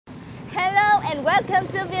Hello and welcome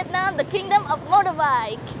to Vietnam, the kingdom of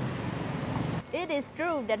motorbike. It is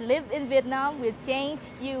true that live in Vietnam will change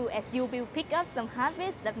you as you will pick up some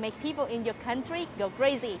habits that make people in your country go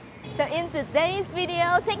crazy. So in today's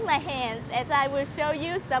video, take my hands as I will show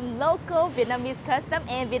you some local Vietnamese custom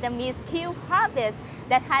and Vietnamese cute habits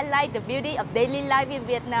that highlight the beauty of daily life in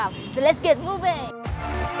Vietnam. So let's get moving!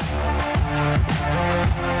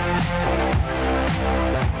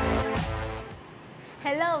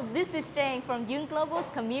 Hello, this is Trang from Young Global's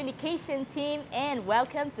communication team and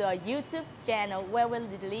welcome to our YouTube channel where we'll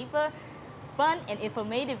deliver fun and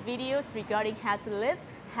informative videos regarding how to live,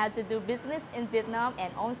 how to do business in Vietnam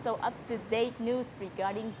and also up-to-date news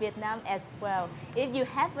regarding Vietnam as well. If you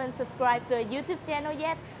haven't subscribed to our YouTube channel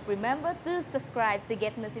yet, remember to subscribe to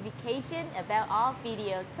get notification about all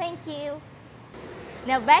videos. Thank you!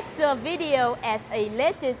 Now back to our video. As a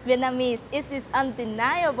legit Vietnamese, it is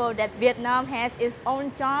undeniable that Vietnam has its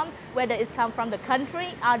own charm, whether it's come from the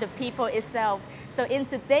country or the people itself. So in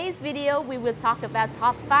today's video, we will talk about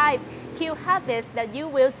top 5 cute habits that you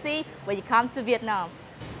will see when you come to Vietnam.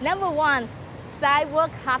 Number 1, sidewalk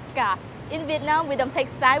hopscotch. In Vietnam, we don't take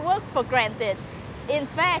sidewalk for granted. In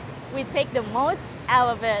fact, we take the most out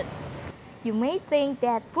of it. You may think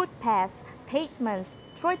that footpaths, pavements,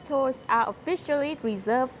 trottoirs are officially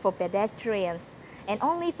reserved for pedestrians and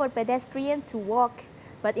only for pedestrians to walk.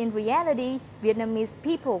 But in reality, Vietnamese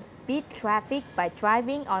people beat traffic by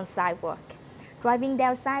driving on sidewalk. Driving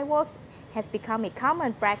down sidewalks has become a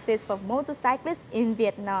common practice for motorcyclists in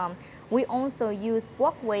Vietnam. We also use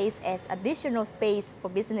walkways as additional space for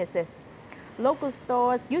businesses. Local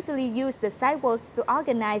stores usually use the sidewalks to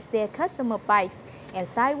organize their customer bikes, and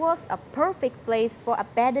sidewalks are a perfect place for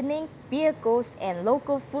abandoning vehicles and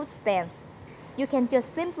local food stands. You can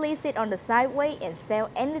just simply sit on the sideway and sell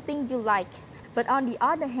anything you like. But on the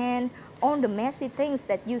other hand, all the messy things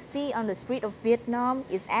that you see on the street of Vietnam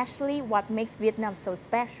is actually what makes Vietnam so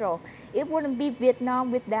special. It wouldn't be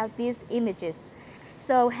Vietnam without these images.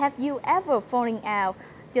 So have you ever fallen out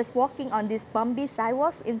just walking on these bumpy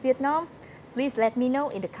sidewalks in Vietnam? Please let me know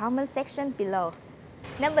in the comment section below.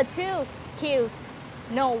 Number 2, queues.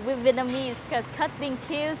 No, we're Vietnamese because cutting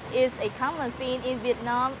queues is a common scene in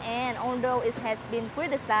Vietnam, and although it has been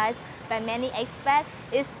criticized by many expats,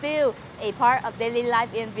 it's still a part of daily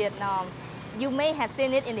life in Vietnam. You may have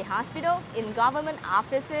seen it in the hospital, in government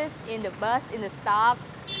offices, in the bus, in the stop,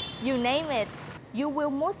 you name it. You will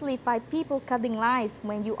mostly find people cutting lines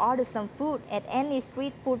when you order some food at any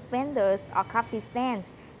street food vendors or coffee stand.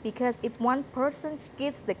 Because if one person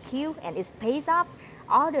skips the queue and it pays up,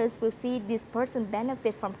 others will see this person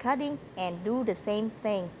benefit from cutting and do the same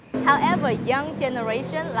thing. However, young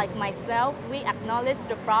generation like myself, we acknowledge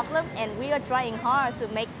the problem and we are trying hard to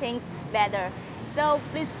make things better. So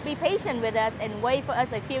please be patient with us and wait for us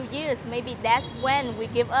a few years. Maybe that's when we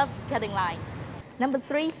give up cutting line. Number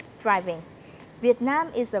 3, driving.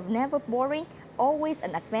 Vietnam is a never boring, always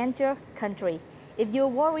an adventure country. If you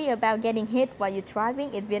worry about getting hit while you're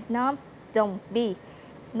driving in Vietnam, don't be.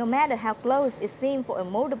 No matter how close it seems for a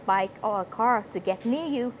motorbike or a car to get near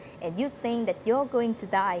you and you think that you're going to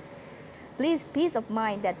die, please peace of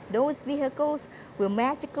mind that those vehicles will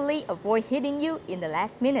magically avoid hitting you in the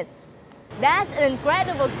last minutes. That's an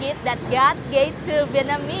incredible gift that God gave to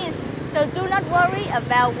Vietnamese. So do not worry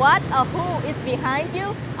about what or who is behind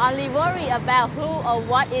you, only worry about who or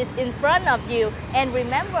what is in front of you. And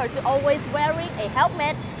remember to always wearing a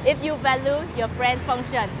helmet if you value your friend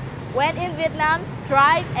function. When in Vietnam,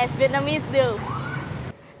 drive as Vietnamese do.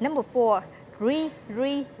 Number 4,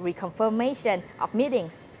 Re-re-reconfirmation of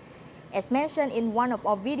meetings. As mentioned in one of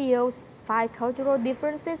our videos, 5 cultural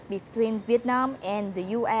differences between Vietnam and the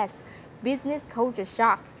US, business culture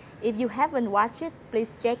shock. If you haven't watched it,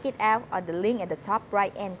 please check it out on the link at the top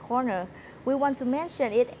right hand corner. We want to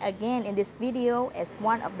mention it again in this video as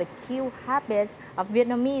one of the cute habits of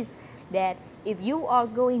Vietnamese, that if you are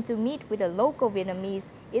going to meet with a local Vietnamese,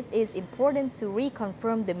 it is important to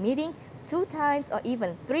reconfirm the meeting 2 times or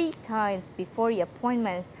even 3 times before the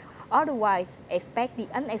appointment. Otherwise, expect the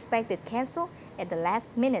unexpected cancel at the last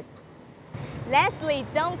minute. Lastly,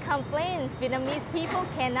 don't complain. Vietnamese people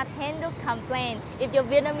cannot handle complaint. If your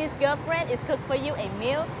Vietnamese girlfriend is cooked for you a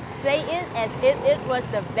meal, say it as if it was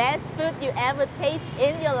the best food you ever tasted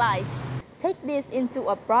in your life. Take this into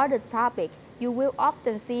a broader topic. You will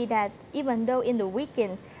often see that even though in the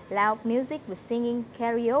weekend, loud music with singing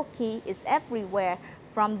karaoke is everywhere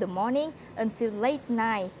from the morning until late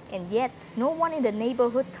night, and yet no one in the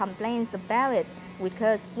neighborhood complains about it.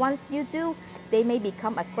 Because once you do, they may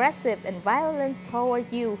become aggressive and violent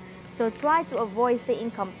toward you. So try to avoid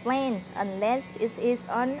saying complain unless it is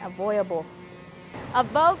unavoidable.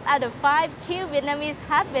 above are the 5 cute Vietnamese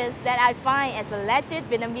habits that I find as a legit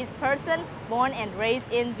Vietnamese person born and raised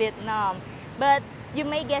in Vietnam. But you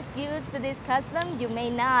may get used to this custom, you may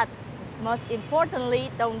not. Most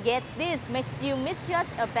importantly, don't get this makes you misjudge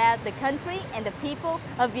about the country and the people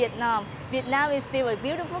of Vietnam. Vietnam is still a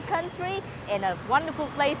beautiful country and a wonderful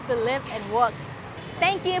place to live and work.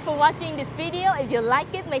 Thank you for watching this video. If you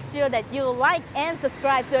like it, make sure that you like and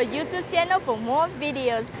subscribe to our YouTube channel for more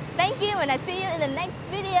videos. Thank you, and I see you in the next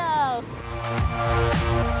video.